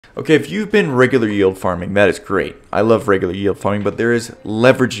Okay, if you've been regular yield farming, that is great. I love regular yield farming, but there is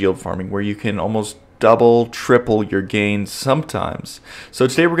leverage yield farming where you can almost double, triple your gains sometimes. So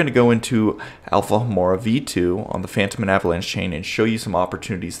today we're going to go into Alpha Homora V2 on the Phantom and Avalanche chain and show you some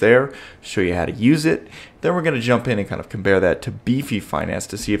opportunities there, show you how to use it. Then we're going to jump in and kind of compare that to Beefy Finance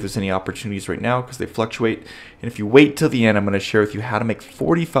to see if there's any opportunities right now because they fluctuate. And if you wait till the end, I'm going to share with you how to make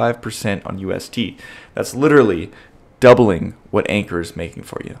 45% on UST. That's literally doubling what Anchor is making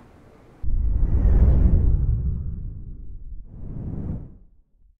for you.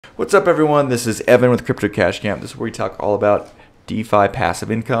 What's up, everyone? This is Evan with Crypto Cash Camp. This is where we talk all about DeFi passive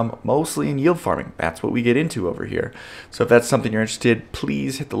income, mostly in yield farming. That's what we get into over here. So if that's something you're interested in,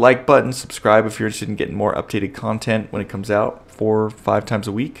 please hit the like button, subscribe if you're interested in getting more updated content when it comes out 4 or 5 times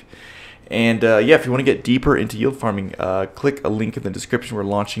a week. And yeah, if you want to get deeper into yield farming, click a link in the description. We're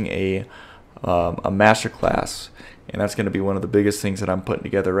launching a masterclass, and that's going to be one of the biggest things that I'm putting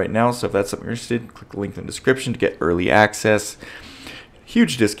together right now. So if that's something you're interested in, click the link in the description to get early access.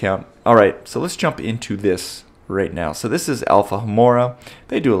 Huge discount. All right, so let's jump into this right now. So this is Alpha Homora.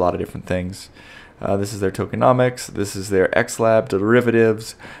 They do a lot of different things. This is their tokenomics. This is their XLab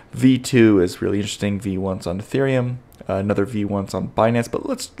derivatives. V2 is really interesting. V1's on Ethereum. Another V1's on Binance. But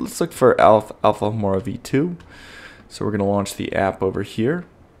let's look for Alpha Homora V2. So we're going to launch the app over here.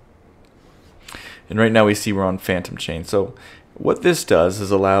 And right now we see we're on Phantom Chain. So what this does is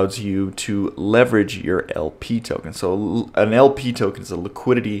allows you to leverage your LP token. So an LP token is a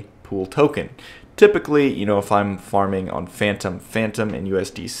liquidity pool token. Typically, you know, if I'm farming on Phantom and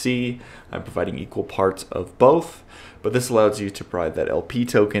USDC, I'm providing equal parts of both. But this allows you to provide that LP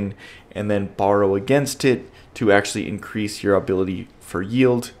token and then borrow against it to actually increase your ability for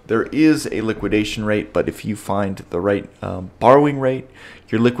yield. There is a liquidation rate, but if you find the right borrowing rate,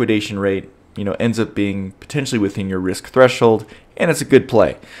 your liquidation rate ends up being potentially within your risk threshold, and it's a good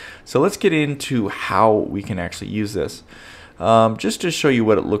play. So let's get into how we can actually use this. Just to show you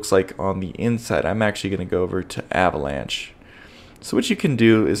what it looks like on the inside, I'm actually going to go over to Avalanche. So what you can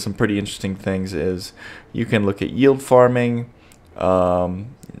do is some pretty interesting things is you can look at yield farming,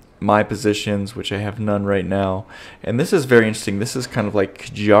 my positions, which I have none right now. And this is very interesting. This is kind of like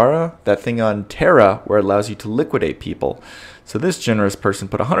Kajara, that thing on Terra where it allows you to liquidate people. So this generous person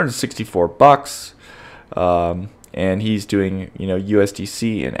put 164 bucks, and he's doing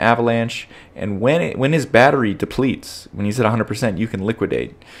USDC and Avalanche. And when his battery depletes, when he's at 100%, you can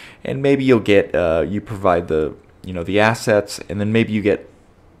liquidate. And maybe you'll get you provide the the assets, and then maybe you get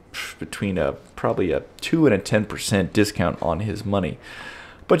between probably a 2 and a 10% discount on his money.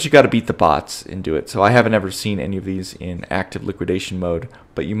 But you got to beat the bots and do it. So I haven't ever seen any of these in active liquidation mode,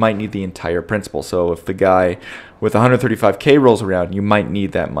 but you might need the entire principal. So if the guy with 135K rolls around, you might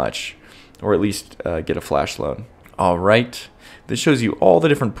need that much, or at least get a flash loan. All right. This shows you all the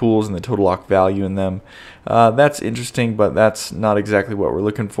different pools and the total lock value in them. That's interesting, but that's not exactly what we're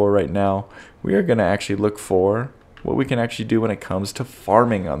looking for right now. We are going to actually look for what we can actually do when it comes to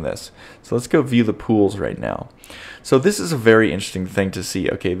farming on this. So let's go view the pools right now. So this is a very interesting thing to see.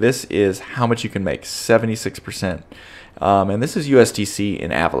 Okay, this is how much you can make, 76%. And this is USDC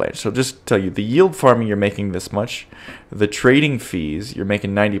in Avalanche. So just to tell you, the yield farming, you're making this much. The trading fees, you're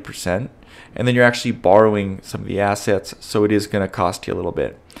making 90%. And then you're actually borrowing some of the assets, so it is going to cost you a little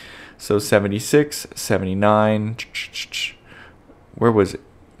bit. So 76, 79, where was it?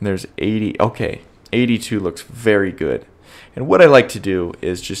 There's 80, okay. 82 looks very good. And what I like to do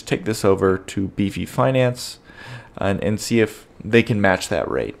is just take this over to Beefy Finance and see if they can match that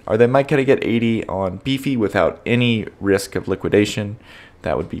rate. Or they might kind of get 80 on Beefy without any risk of liquidation.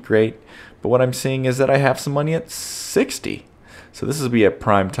 That would be great. But what I'm seeing is that I have some money at 60. So this will be a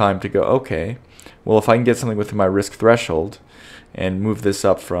prime time to go, okay, well, if I can get something within my risk threshold and move this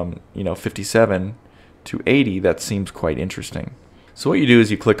up from 57 to 80, that seems quite interesting. So what you do is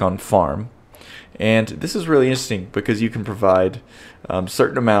you click on Farm. And this is really interesting because you can provide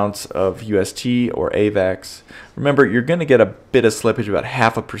certain amounts of UST or AVAX. Remember, you're going to get a bit of slippage, about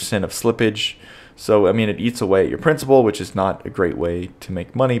 0.5% of slippage. So, I mean, it eats away at your principal, which is not a great way to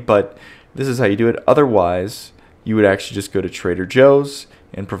make money, but this is how you do it. Otherwise, you would actually just go to Trader Joe's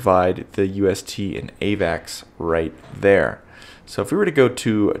and provide the UST and AVAX right there. So if we were to go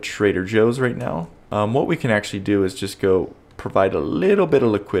to Trader Joe's right now, what we can actually do is just go provide a little bit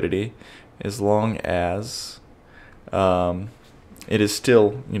of liquidity, as long as it is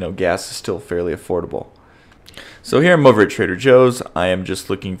still, gas is still fairly affordable. So here I'm over at Trader Joe's. I am just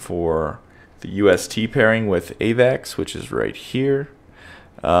looking for the UST pairing with AVAX, which is right here.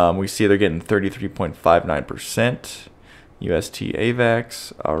 We see they're getting 33.59% UST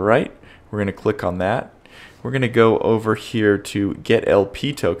AVAX. All right, we're going to click on that. we're going to go over here to get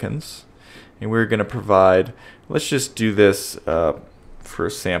LP tokens, and we're going to provide, let's just do this for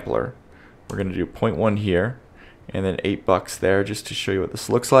a sampler. We're going to do 0.1 here, and then $8 there, just to show you what this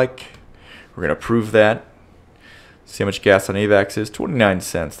looks like. We're going to prove that. See how much gas on AVAX is, 29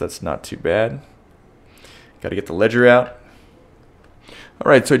 cents. That's not too bad. Got to get the ledger out.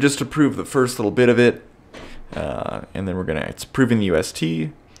 Alright, so just to prove the first little bit of it, and then it's proving the UST.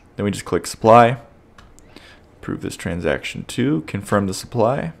 Then we just click supply. Prove this transaction too. Confirm the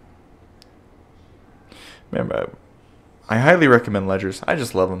supply. Remember, I highly recommend ledgers. I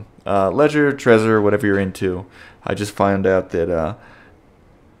just love them. Ledger, Trezor, whatever you're into. I just found out that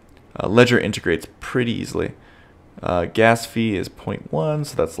Ledger integrates pretty easily. Gas fee is 0.1,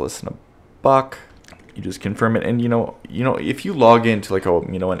 so that's less than $1. You just confirm it, and you know, if you log into like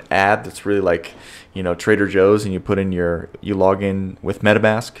an ad that's really like, Trader Joe's, and you put in you log in with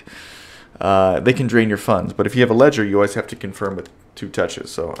MetaMask, they can drain your funds. But if you have a ledger, you always have to confirm with 2 touches.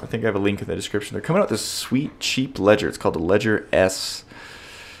 So I think I have a link in the description. They're coming out with this sweet cheap ledger. It's called the Ledger SX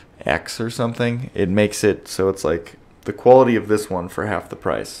or something. It makes it so it's like the quality of this one for half the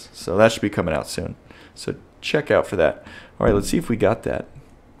price. So that should be coming out soon. So check out for that. All right, let's see if we got that.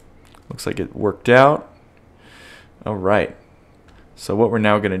 Looks like it worked out. All right. So what we're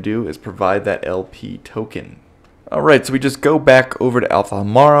now going to do is provide that LP token. All right, so we just go back over to Alpha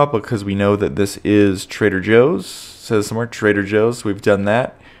Homora because we know that this is Trader Joe's. It says somewhere Trader Joe's. So we've done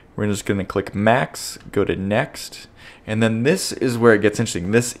that. We're just going to click max, go to next, and then this is where it gets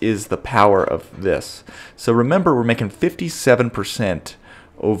interesting. This is the power of this. So remember, we're making 57%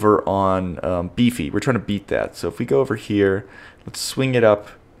 over on Beefy. We're trying to beat that. So if we go over here, let's swing it up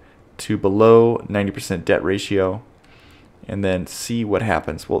to below 90% debt ratio and then see what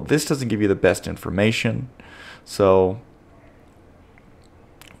happens. Well, this doesn't give you the best information, so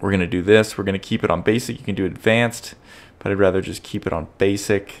we're going to do this. We're going to keep it on basic. You can do advanced, but I'd rather just keep it on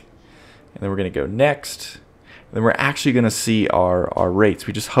basic. And then we're going to go next, and then we're actually going to see our rates.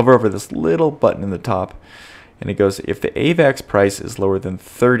 We just hover over this little button in the top, and it goes, if the AVAX price is lower than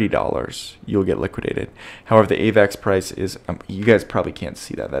 $30, you'll get liquidated. However, the AVAX price is, you guys probably can't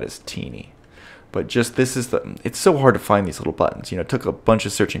see that. That is teeny. But just this is it's so hard to find these little buttons. It took a bunch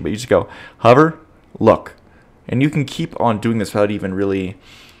of searching, but you just go hover, look. And you can keep on doing this without even really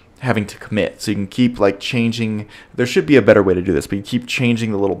having to commit. So you can keep like changing. There should be a better way to do this, but you keep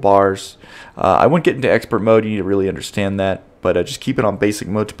changing the little bars. I wouldn't get into expert mode. You need to really understand that. But just keep it on basic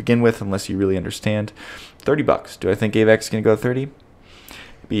mode to begin with unless you really understand. $30. Do I think AVAX is going to go to 30? It'd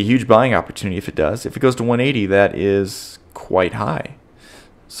be a huge buying opportunity if it does. If it goes to 180, that is quite high.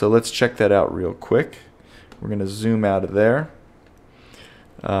 So let's check that out real quick. We're going to zoom out of there.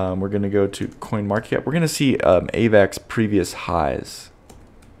 We're going to go to CoinMarketCap. We're going to see AVAX previous highs.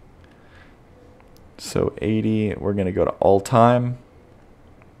 So 80, we're going to go to all-time.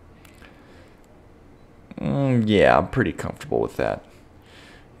 Yeah, I'm pretty comfortable with that.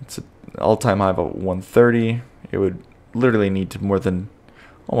 It's an all-time high of 130. It would literally need to more than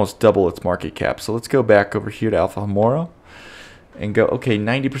almost double its market cap. So let's go back over here to Alpha Homora and go, okay,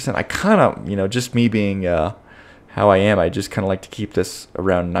 90%. I kind of, just me being how I am, I just kind of like to keep this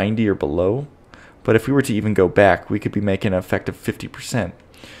around 90 or below. But if we were to even go back, we could be making an effective 50%,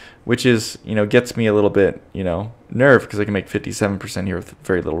 which is, gets me a little bit, nerve, because I can make 57% here with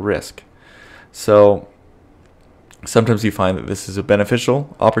very little risk. So sometimes you find that this is a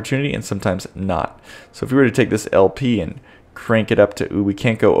beneficial opportunity and sometimes not. So if we were to take this LP and crank it up to, we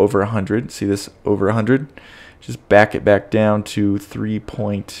can't go over 100. See this over 100? Just back it back down to 3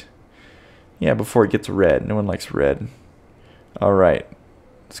 point. Yeah, before it gets red. No one likes red. All right.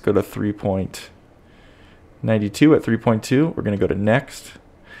 Let's go to 3.92 at 3.2. We're going to go to next.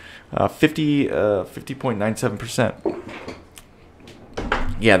 50.97%.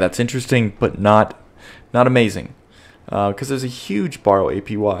 Yeah, that's interesting, but not amazing. Because there's a huge borrow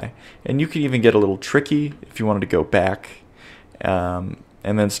APY. And you can even get a little tricky if you wanted to go back and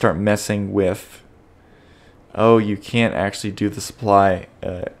then start messing with, oh, you can't actually do the supply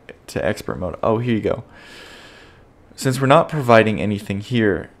to expert mode. Oh, here you go. Since we're not providing anything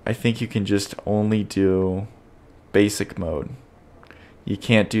here, I think you can just only do basic mode. You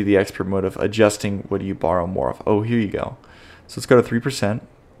can't do the expert mode of adjusting what do you borrow more of. Oh, here you go. So let's go to 3%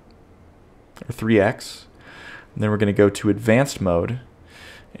 or 3x. And then we're going to go to advanced mode.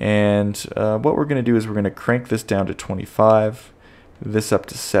 And what we're going to do is we're going to crank this down to 25, this up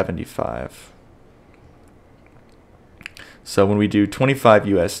to 75. So when we do 25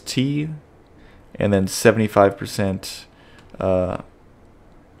 UST and then 75%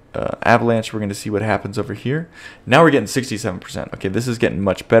 avalanche, we're going to see what happens over here. Now we're getting 67%. Okay, this is getting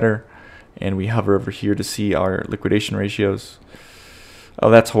much better. and we hover over here to see our liquidation ratios. Oh,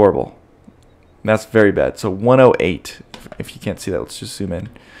 that's horrible. That's very bad. So 108, if you can't see that, let's just zoom in.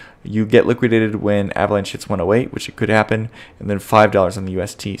 You get liquidated when Avalanche hits 108, which it could happen, and then $5 on the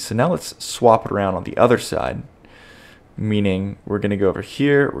UST. So now let's swap it around on the other side, meaning we're going to go over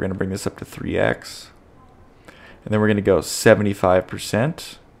here, we're going to bring this up to 3x, and then we're going to go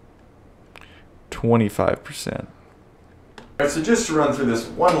 75%, 25%. All right, so just to run through this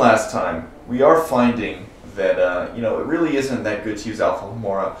one last time, we are finding that you know, it really isn't that good to use Alpha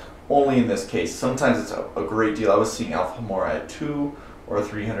Homora only in this case. Sometimes it's a great deal. I was seeing Alpha Homora at 2 or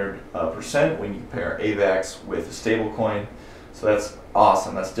 300% when you compare AVAX with a stable coin. So that's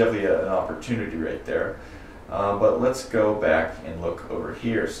awesome. That's definitely an opportunity right there. But let's go back and look over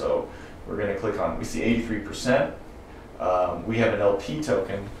here. So we're going to click on, we see 83%. We have an LP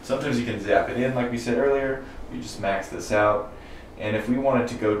token. Sometimes you can zap it in, like we said earlier. We just max this out. And if we wanted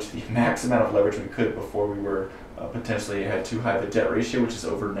to go to the max amount of leverage we could before we were potentially had too high of a debt ratio, which is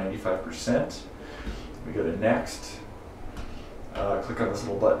over 95%, we go to next. Click on this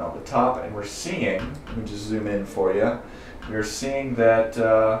little button on the top, and we're seeing, let me just zoom in for you, we're seeing that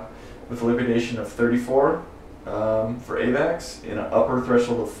with a liquidation of 34 for AVAX in an upper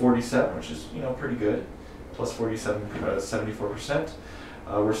threshold of 47, which is, you know, pretty good, plus 47, 74%,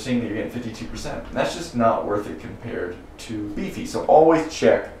 we're seeing that you're getting 52%. And that's just not worth it compared to Beefy. So always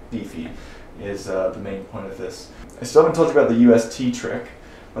check Beefy is the main point of this. I still haven't told you about the UST trick,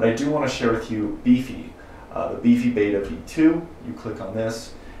 but I do want to share with you Beefy. The Beefy V2. You click on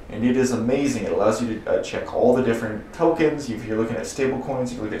this, and it is amazing. It allows you to check all the different tokens. If you're looking at stable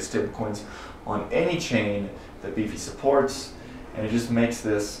coins, you can look at stable coins on any chain that Beefy supports, and it just makes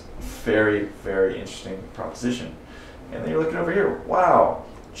this very, very interesting proposition. And then you're looking over here. Wow,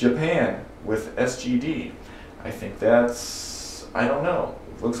 Japan with SGD. I think that's, I don't know.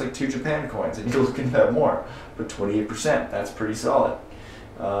 It looks like 2 Japan coins, and you're looking at that more. But 28%, that's pretty solid.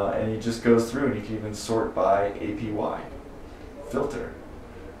 And it just goes through, and you can even sort by APY. Filter.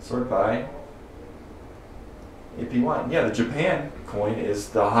 Sort by APY. And yeah, the Japan coin is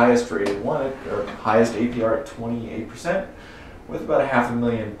the highest rated one, or highest APR at 28%, with about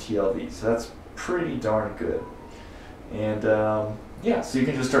 500,000 TLV. So that's pretty darn good. And yeah, so you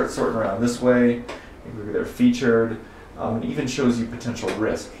can just start sorting around this way. They're featured. It even shows you potential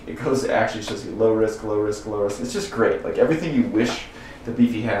risk. It actually shows you low risk, low risk, low risk. It's just great. Like everything you wish the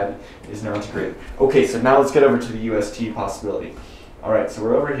Beefy had is now integrated. Okay, so now let's get over to the UST possibility. All right, so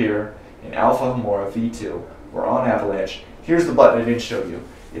we're over here in Alpha Homora V2. We're on Avalanche. Here's the button I didn't show you.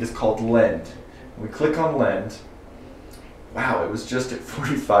 It is called Lend. When we click on Lend, wow, it was just at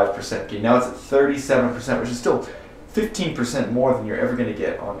 45% gain. Now it's at 37%, which is still 15% more than you're ever going to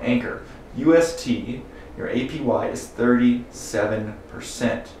get on Anchor. UST, your APY is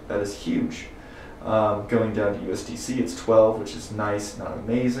 37%. That is huge. Going down to USDC, it's 12, which is nice, not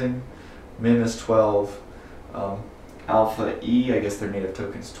amazing. MIM is 12. Alpha E, I guess their native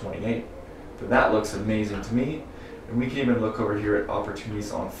token is 28. But that looks amazing to me. And we can even look over here at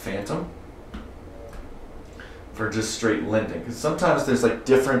opportunities on Phantom for just straight lending. Because sometimes there's like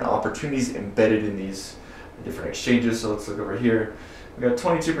different opportunities embedded in these different exchanges. So let's look over here. We got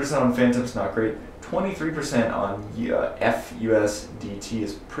 22% on Phantom's not great. 23% on FUSDT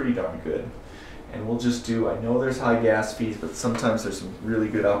is pretty darn good. And we'll just do, I know there's high gas fees, but sometimes there's some really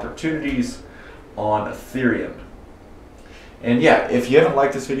good opportunities on Ethereum. And yeah, if you haven't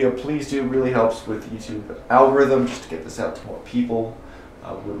liked this video, please do. It really helps with the YouTube algorithm just to get this out to more people.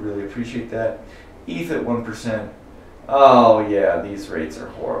 I would really appreciate that. ETH at 1%. Oh yeah, these rates are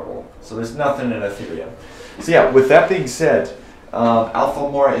horrible. So there's nothing in Ethereum. So yeah, with that being said, Alpha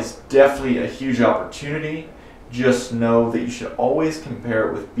Homora is definitely a huge opportunity. Just know that you should always compare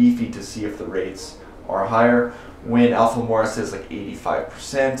it with Beefy to see if the rates are higher. When Alpha Homora says like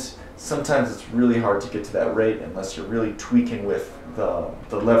 85%, sometimes it's really hard to get to that rate unless you're really tweaking with the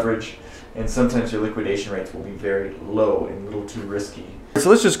leverage, and sometimes your liquidation rates will be very low and a little too risky. So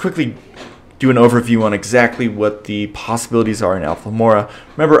let's just quickly do an overview on exactly what the possibilities are in Alpha Homora.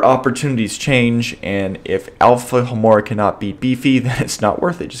 Remember, opportunities change, and if Alpha Homora cannot beat Beefy, then it's not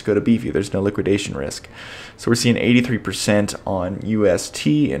worth it. Just go to Beefy. There's no liquidation risk. So we're seeing 83% on UST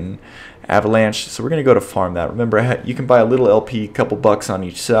and Avalanche. So we're going to go to farm that. Remember, you can buy a little LP, couple bucks on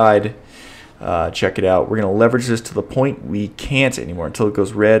each side. Check it out. We're going to leverage this to the point we can't anymore until it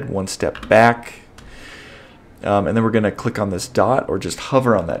goes red. One step back. And then we're going to click on this dot, or just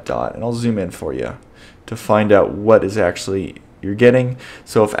hover on that dot, and I'll zoom in for you to find out what is actually you're getting.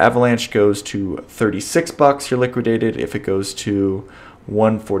 So if Avalanche goes to 36 bucks, you're liquidated. If it goes to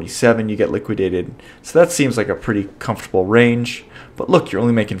 147 you get liquidated. So that seems like a pretty comfortable range. But look, you're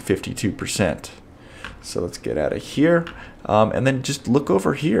only making 52%. So let's get out of here. And then just look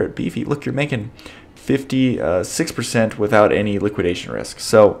over here at Beefy. Look, you're making 56% without any liquidation risk.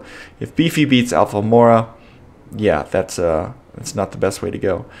 So if Beefy beats Alpha Homora, yeah, that's not the best way to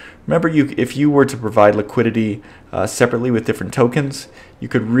go. Remember, if you were to provide liquidity separately with different tokens, you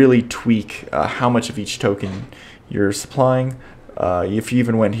could really tweak how much of each token you're supplying. If you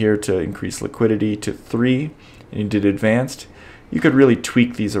even went here to increase liquidity to 3 and you did advanced, you could really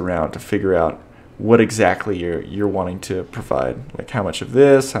tweak these around to figure out what exactly you're wanting to provide, like how much of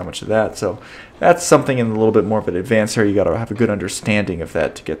this, how much of that. So that's something in a little bit more of an advanced area. You got to have a good understanding of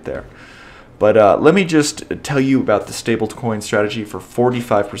that to get there. But let me just tell you about the stablecoin strategy for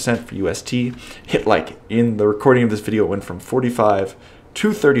 45% for UST. Hit like in the recording of this video, it went from 45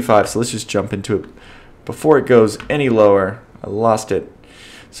 to 35. So let's just jump into it before it goes any lower. I lost it.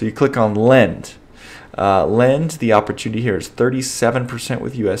 So you click on lend. Lend, the opportunity here is 37%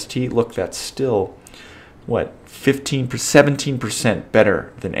 with UST. Look, that's still, what, 17%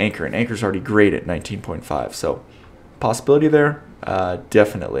 better than Anchor. And Anchor's already great at 19.5. So possibility there?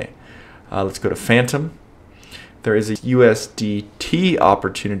 Definitely. Let's go to Phantom. There is a USDT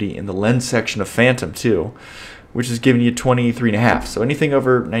opportunity in the lend section of Phantom too, which is giving you 23.5. So anything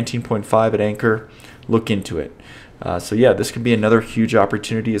over 19.5 at Anchor, look into it. So yeah, this could be another huge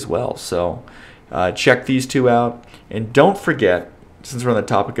opportunity as well. So check these two out. And don't forget, since we're on the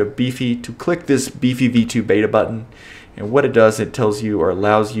topic of Beefy, to click this Beefy V2 beta button. And what it does, it tells you or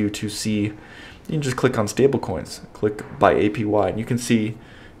allows you to see, you can just click on stablecoins. Click by APY and you can see,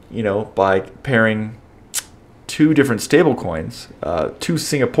 you know, by pairing two different stablecoins, two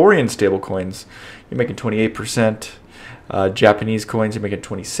Singaporean stablecoins, you're making 28%. Japanese coins, you're making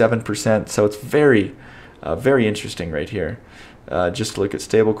 27%. So it's very, very interesting right here. Just to look at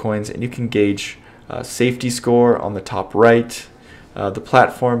stablecoins, and you can gauge safety score on the top right, the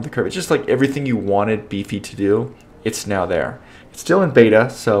platform, the curve. It's just like everything you wanted Beefy to do. It's now there. It's still in beta,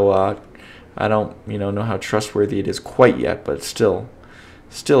 so I don't, know how trustworthy it is quite yet, but it's still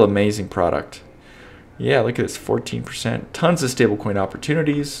amazing product. Yeah, look at this, 14%. Tons of stablecoin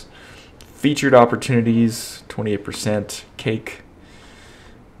opportunities, featured opportunities, 28%. Cake,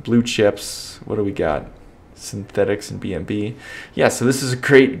 blue chips. What do we got? Synthetics and BNB. Yeah, so this is a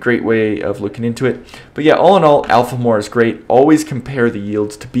great way of looking into it. But yeah, all in all, Alpha Homora is great. Always compare the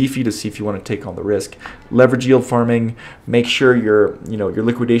yields to Beefy to see if you want to take on the risk. Leverage yield farming. Make sure your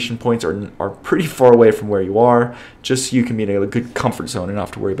liquidation points are pretty far away from where you are, just so you can be in a good comfort zone and not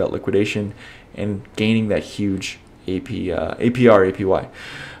have to worry about liquidation and gaining that huge APR, APY.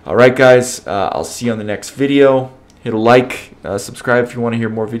 All right, guys, I'll see you on the next video. Hit a like, subscribe if you want to hear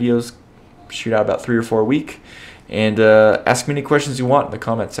more videos. Shoot out about 3 or 4 a week, and ask me any questions you want in the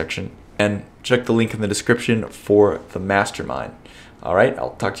comment section, and check the link in the description for the mastermind. All right,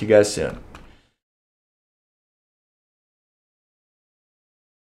 I'll talk to you guys soon.